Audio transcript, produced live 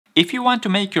If you want to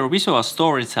make your visual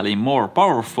storytelling more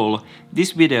powerful,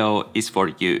 this video is for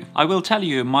you. I will tell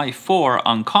you my 4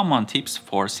 uncommon tips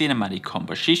for cinematic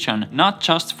composition, not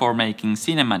just for making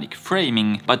cinematic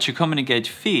framing, but to communicate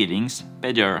feelings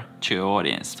better to your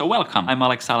audience. So welcome, I'm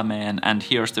Alex Salmeen, and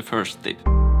here's the first tip.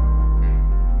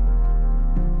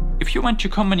 If you want to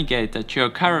communicate that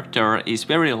your character is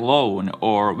very alone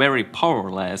or very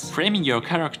powerless, framing your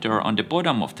character on the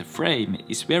bottom of the frame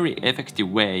is a very effective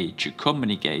way to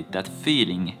communicate that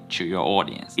feeling to your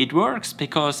audience. It works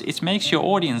because it makes your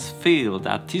audience feel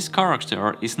that this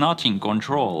character is not in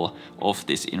control of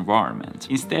this environment.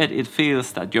 Instead, it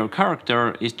feels that your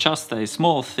character is just a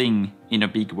small thing in a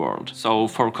big world. So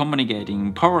for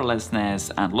communicating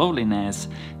powerlessness and loneliness,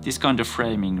 this kind of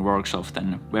framing works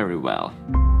often very well.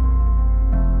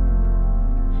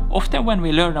 Often when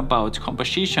we learn about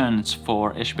compositions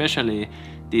for especially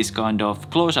these kind of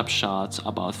close-up shots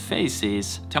about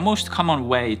faces, the most common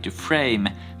way to frame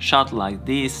shot like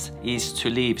this is to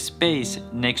leave space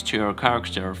next to your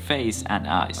character face and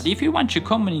eyes. But if you want to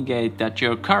communicate that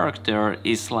your character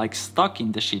is like stuck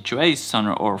in the situation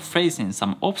or facing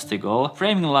some obstacle,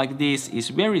 framing like this is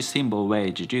a very simple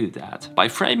way to do that. By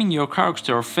framing your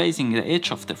character facing the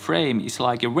edge of the frame is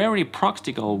like a very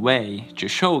practical way to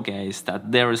showcase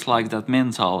that there is like that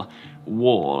mental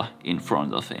wall in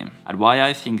front of him. And why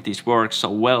I think this works so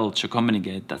well to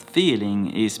communicate that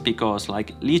feeling is because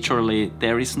like literally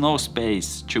there is no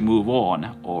space to move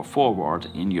on or forward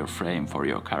in your frame for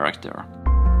your character.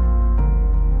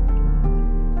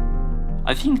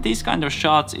 I think this kind of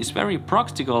shots is very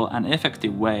practical and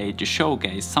effective way to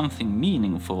showcase something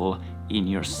meaningful in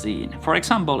your scene. For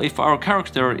example, if our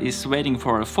character is waiting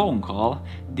for a phone call,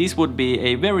 this would be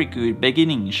a very good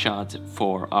beginning shot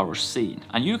for our scene.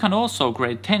 And you can also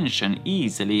create tension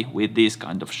easily with these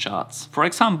kind of shots. For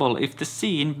example, if the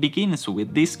scene begins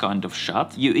with this kind of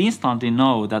shot, you instantly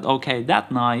know that okay,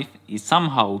 that knife is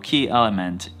somehow a key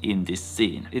element in this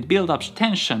scene. It builds up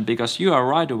tension because you are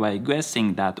right away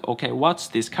guessing that okay, what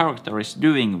this character is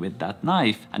doing with that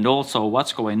knife and also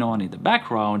what's going on in the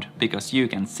background because you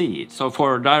can see it. So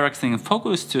for directing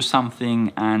focus to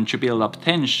something and to build up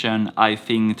tension, I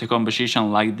think the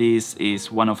composition like this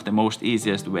is one of the most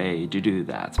easiest way to do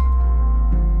that.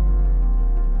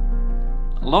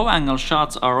 Low-angle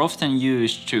shots are often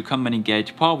used to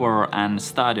communicate power and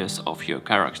status of your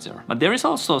character. But there is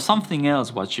also something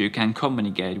else what you can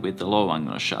communicate with the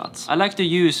low-angle shots. I like to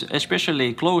use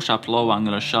especially close-up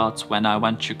low-angle shots when I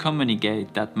want to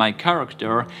communicate that my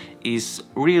character is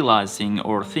realizing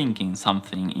or thinking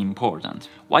something important.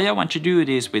 Why I want to do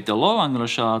this with the low-angle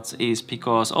shots is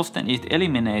because often it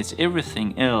eliminates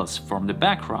everything else from the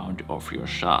background of your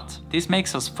shot. This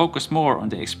makes us focus more on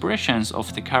the expressions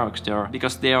of the character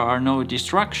because there are no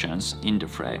distractions in the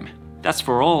frame. That's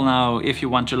for all now. If you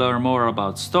want to learn more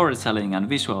about storytelling and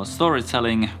visual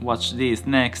storytelling, watch these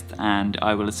next and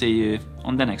I will see you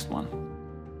on the next one.